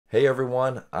Hey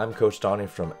everyone, I'm Coach Donnie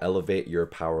from Elevate Your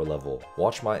Power Level.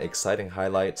 Watch my exciting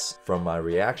highlights from my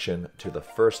reaction to the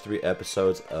first 3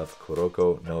 episodes of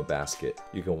Kuroko no Basket.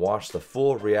 You can watch the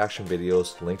full reaction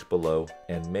videos linked below,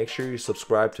 and make sure you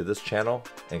subscribe to this channel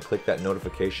and click that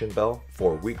notification bell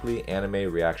for weekly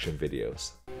anime reaction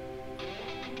videos.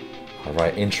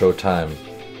 Alright, intro time.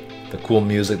 The cool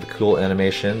music, the cool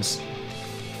animations.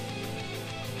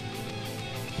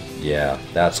 Yeah,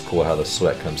 that's cool how the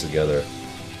sweat comes together.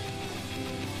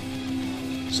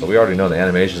 So we already know the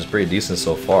animation is pretty decent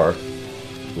so far.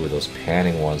 Ooh, those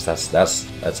panning ones,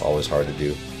 that's always hard to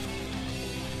do.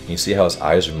 You see how his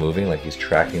eyes are moving, like he's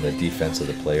tracking the defense of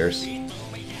the players.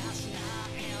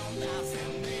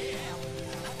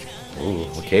 Ooh,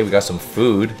 okay, we got some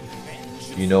food.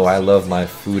 You know I love my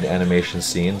food animation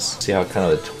scenes. See how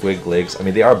kind of the twig legs, I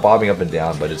mean they are bobbing up and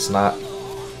down, but it's not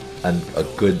a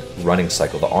good running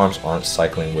cycle. The arms aren't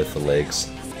cycling with the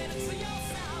legs.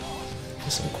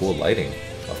 Some cool lighting.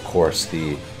 Of course,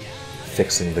 the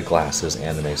fixing the glasses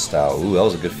anime style. Ooh, that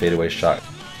was a good fadeaway shot.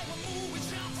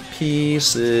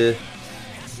 Peace. A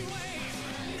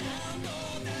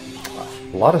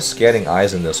lot of scanning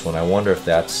eyes in this one. I wonder if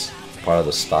that's part of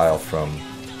the style from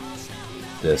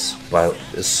this. But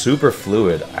it's super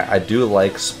fluid. I do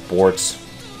like sports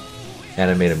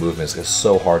animated movements. It's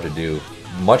so hard to do.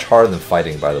 Much harder than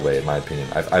fighting, by the way, in my opinion.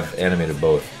 I've animated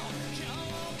both.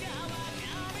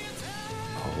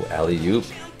 Oh, alley-oop.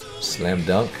 Slam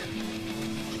dunk.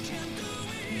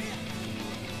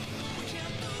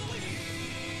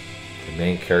 The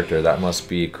main character, that must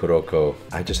be Kuroko.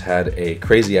 I just had a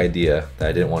crazy idea that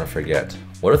I didn't want to forget.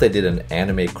 What if they did an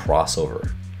anime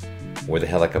crossover where they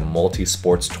had like a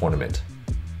multi-sports tournament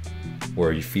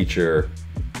where you feature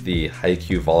the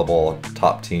Haikyuu volleyball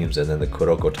top teams and then the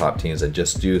Kuroko top teams, and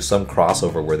just do some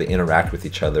crossover where they interact with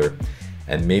each other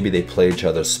and maybe they play each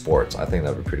other's sports. I think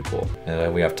that would be pretty cool. And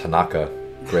then we have Tanaka,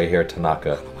 gray hair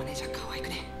Tanaka.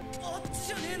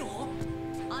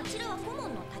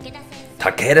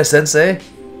 Takeda Sensei?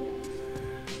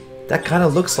 That kind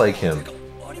of looks like him.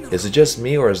 Is it just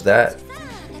me or is that...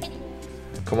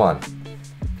 Come on.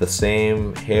 The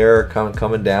same hair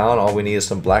coming down, all we need is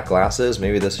some black glasses.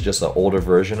 Maybe this is just an older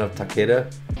version of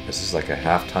Takeda. This is like a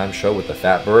halftime show with the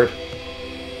fat bird.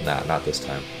 Nah, not this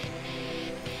time.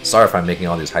 Sorry if I'm making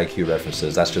all these Haikyuu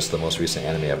references, that's just the most recent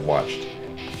anime I've watched.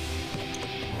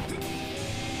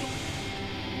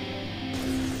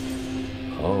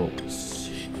 Oh.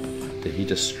 Did he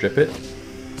just strip it?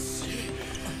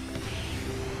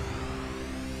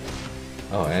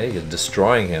 Oh, and he's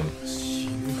destroying him.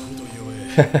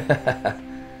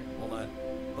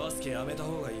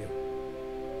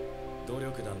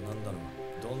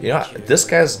 You know, this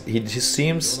guy's, he just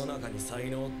seems...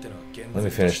 Let me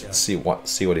finish, see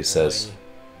what he says.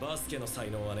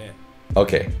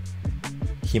 Okay.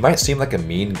 He might seem like a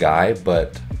mean guy,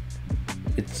 but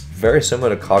it's very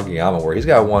similar to Kageyama, where he's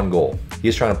got one goal.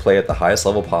 He's trying to play at the highest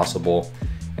level possible,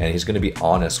 and he's going to be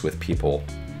honest with people.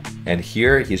 And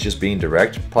here, he's just being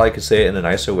direct. Probably could say it in a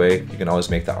nicer way. You can always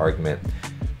make the argument.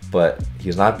 But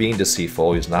he's not being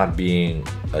deceitful. He's not being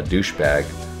a douchebag.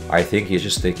 I think he's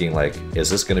just thinking like, is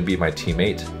this going to be my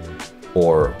teammate?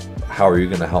 Or how are you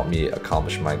going to help me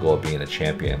accomplish my goal of being a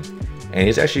champion? And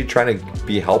he's actually trying to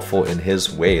be helpful in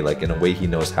his way, like in a way he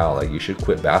knows how. Like, you should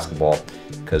quit basketball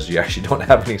because you actually don't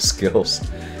have any skills.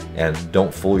 And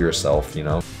don't fool yourself, you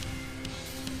know?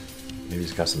 Maybe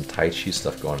he's got some Tai Chi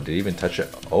stuff going on. Did he even touch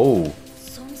it? Oh!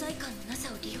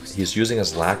 He's using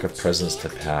his lack of presence to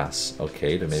pass.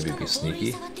 Okay, to maybe be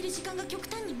sneaky.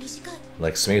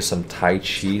 Like maybe some Tai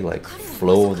Chi, like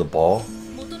flow of the ball.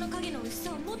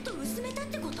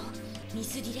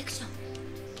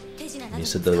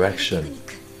 Misdirection.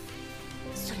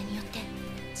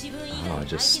 Oh,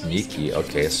 just sneaky.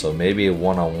 Okay, so maybe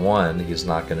one-on-one, he's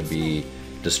not going to be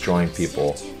destroying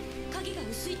people.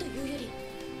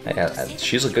 Hey,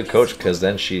 she's a good coach because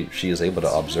then she is able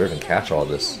to observe and catch all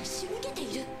this.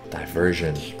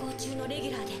 Diversion.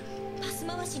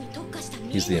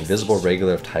 He's the invisible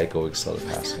regular of Taiko excel at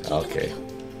passing. Okay.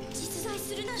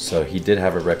 So he did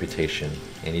have a reputation,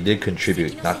 and he did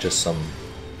contribute, not just some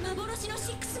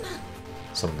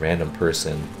random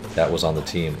person that was on the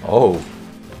team. Oh!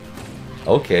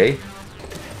 Okay.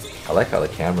 I like how the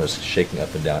camera's shaking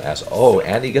up and down as... Oh,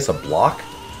 and he gets a block?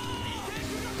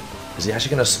 Is he actually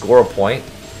going to score a point?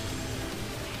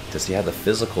 Does he have the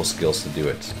physical skills to do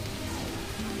it?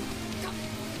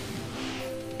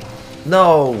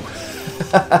 No!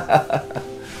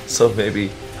 So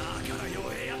maybe...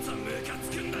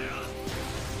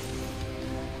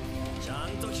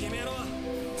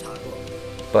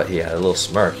 But he had a little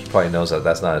smirk. He probably knows that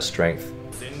that's not his strength.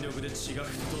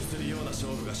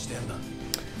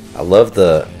 I love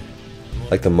the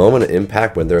moment of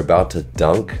impact when they're about to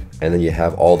dunk, and then you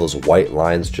have all those white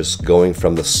lines just going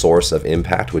from the source of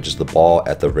impact, which is the ball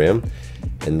at the rim,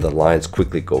 and the lines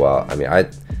quickly go out. I mean,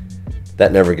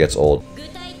 that never gets old.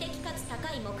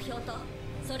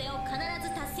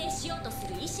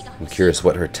 I'm curious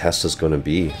what her test is going to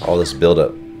be. All this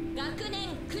build-up.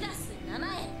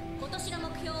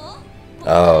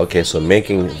 Oh, okay, so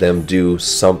making them do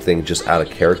something just out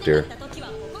of character.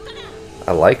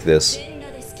 I like this.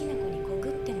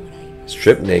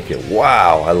 Strip naked.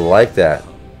 Wow, I like that.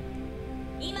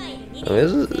 I mean,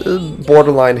 this is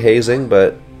borderline hazing,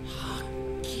 but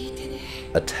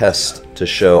a test to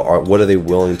show what are they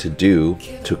willing to do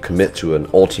to commit to an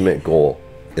ultimate goal.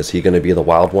 Is he going to be the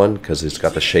wild one because he's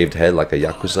got the shaved head like a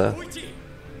Yakuza?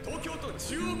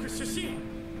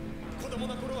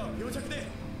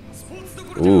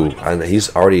 Ooh, and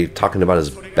he's already talking about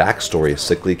his backstory,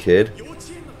 sickly kid.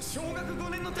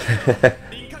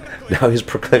 Now he's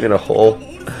proclaiming a whole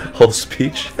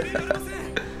speech.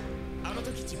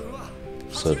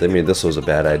 So they mean this was a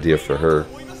bad idea for her.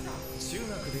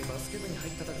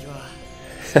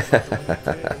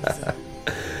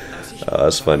 Oh,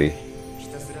 that's funny.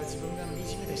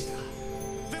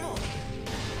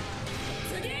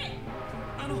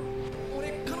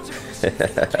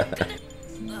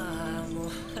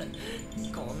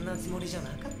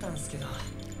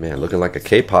 Man, looking like a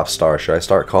K-pop star. Should I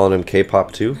start calling him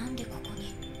K-pop too?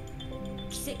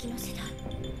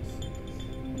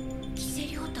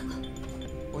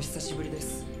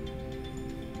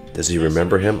 Does he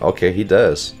remember him? Okay, he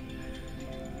does.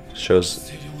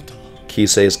 Shows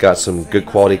Kise's got some good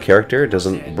quality character.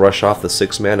 Doesn't brush off the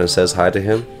 6-man and says hi to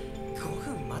him.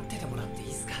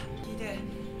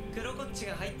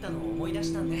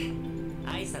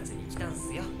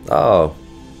 Oh.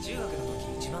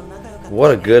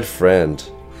 What a good friend.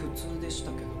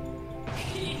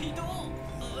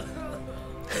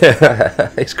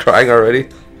 He's crying already.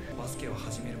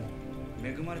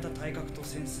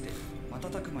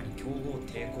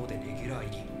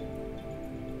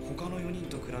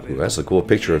 Ooh, that's a cool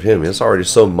picture of him. He's already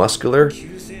so muscular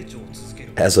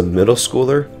as a middle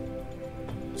schooler.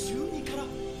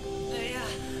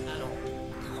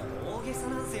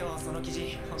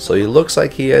 So he looks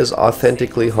like he is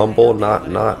authentically humble, not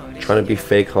trying to be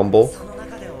fake humble.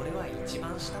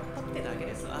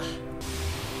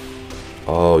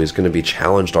 Oh, he's going to be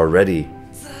challenged already.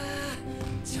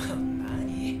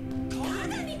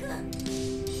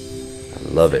 I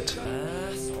love it.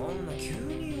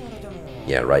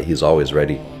 Yeah, right, he's always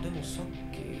ready.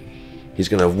 He's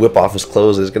going to whip off his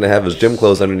clothes. He's going to have his gym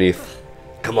clothes underneath.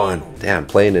 Come on. Damn,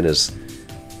 playing in his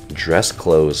dress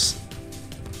clothes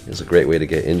is a great way to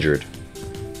get injured.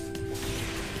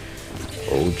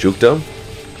 Oh, juked him.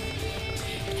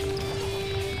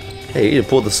 Hey, he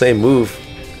pulled the same move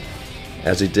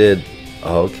as he did.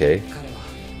 Oh, okay.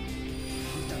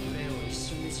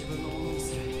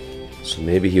 So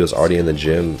maybe he was already in the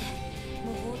gym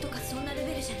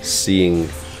seeing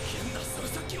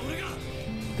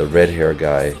the red hair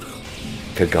guy,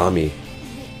 Kagami.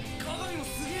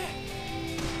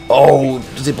 Oh,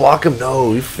 does he block him?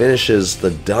 No, he finishes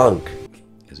the dunk.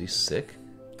 Is he sick?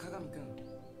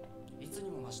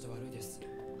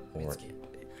 Or,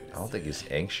 I don't think he's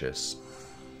anxious.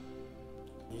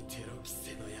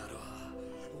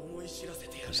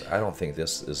 I don't think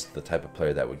this is the type of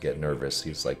player that would get nervous.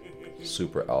 He's like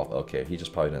super alpha. Okay, he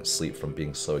just probably didn't sleep from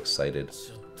being so excited.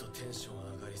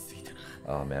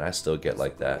 Oh man, I still get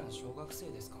like that.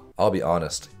 I'll be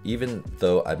honest, even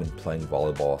though I've been playing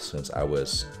volleyball since I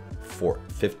was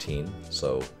 15,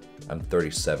 so I'm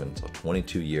 37, so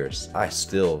 22 years, I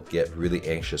still get really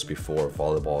anxious before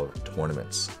volleyball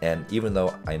tournaments. And even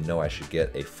though I know I should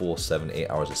get a full 7-8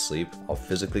 hours of sleep, I'll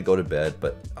physically go to bed,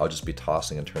 but I'll just be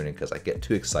tossing and turning because I get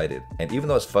too excited. And even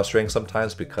though it's frustrating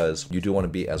sometimes because you do want to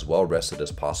be as well rested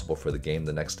as possible for the game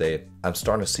the next day, I'm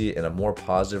starting to see it in a more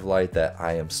positive light that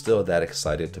I am still that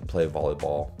excited to play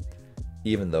volleyball,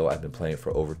 even though I've been playing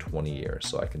for over 20 years.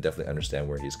 So I can definitely understand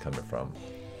where he's coming from.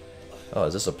 Oh,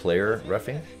 is this a player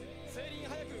reffing?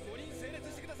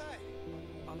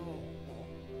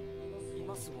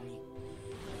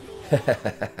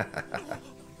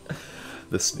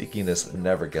 The sneakiness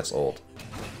never gets old.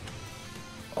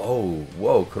 Oh,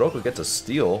 whoa, Kuroko gets a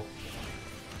steal.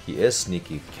 He is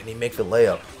sneaky. Can he make the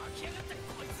layup?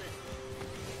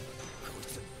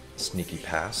 Sneaky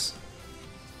pass.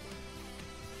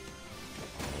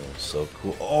 Oh, so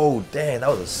cool. Oh, dang, that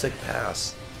was a sick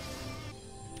pass.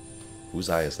 Whose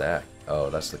eye is that? Oh,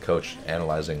 that's the coach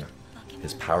analyzing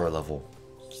his power level.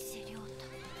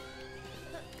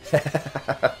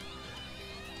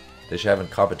 They should have a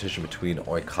competition between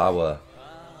Oikawa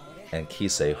and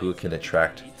Kise, who can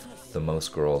attract the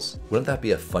most girls. Wouldn't that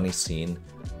be a funny scene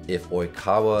if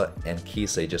Oikawa and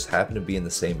Kise just happen to be in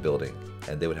the same building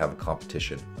and they would have a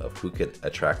competition of who could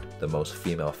attract the most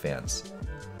female fans?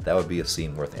 That would be a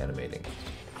scene worth animating.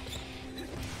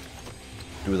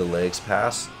 Through the legs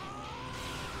pass.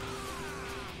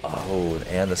 Oh,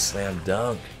 and the slam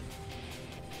dunk.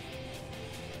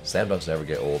 Slam dunks never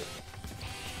get old.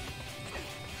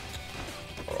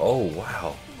 Oh,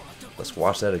 wow. Let's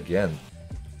watch that again.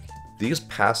 These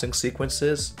passing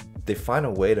sequences, they find a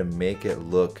way to make it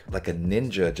look like a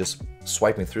ninja just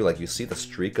swiping through. Like you see the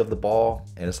streak of the ball,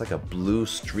 and it's like a blue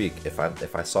streak. If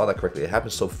I saw that correctly, it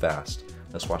happens so fast.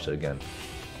 Let's watch it again.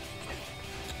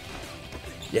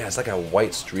 Yeah, it's like a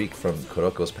white streak from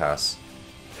Kuroko's pass.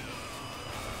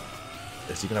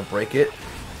 Is he gonna break it?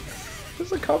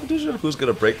 There's a competition of who's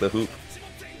gonna break the hoop.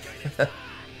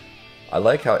 I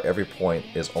like how every point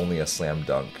is only a slam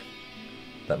dunk.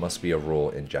 That must be a rule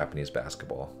in Japanese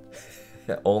basketball.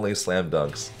 Only slam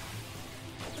dunks.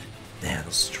 Man,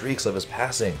 the streaks of his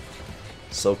passing.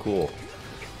 So cool.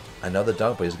 Another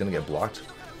dunk, but he's gonna get blocked.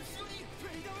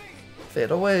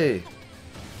 Fade away.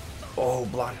 Oh,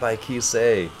 blocked by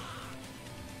Kise.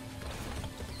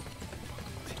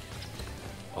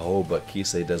 Oh, but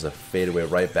Kise does a fadeaway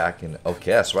right back, and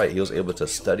okay, that's right. He was able to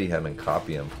study him and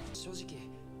copy him.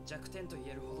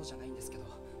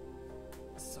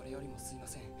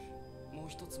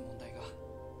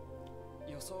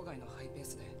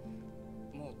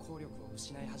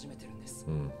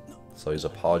 So he's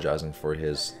apologizing for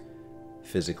his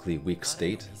physically weak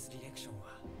state.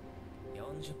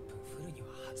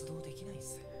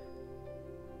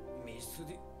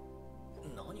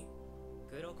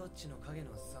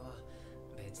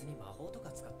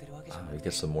 We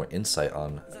get some more insight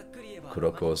on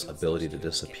Kuroko's ability to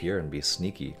disappear and be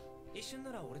sneaky.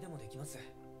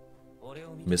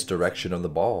 Misdirection of the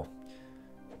ball.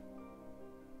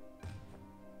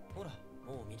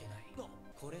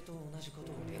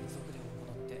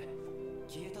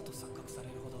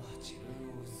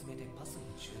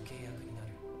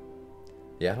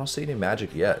 Yeah, I don't see any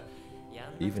magic yet.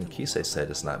 Even Kise said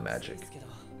it's not magic.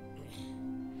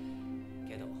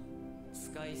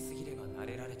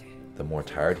 The more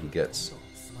tired he gets.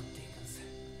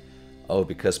 Oh,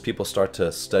 because people start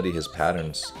to study his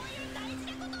patterns.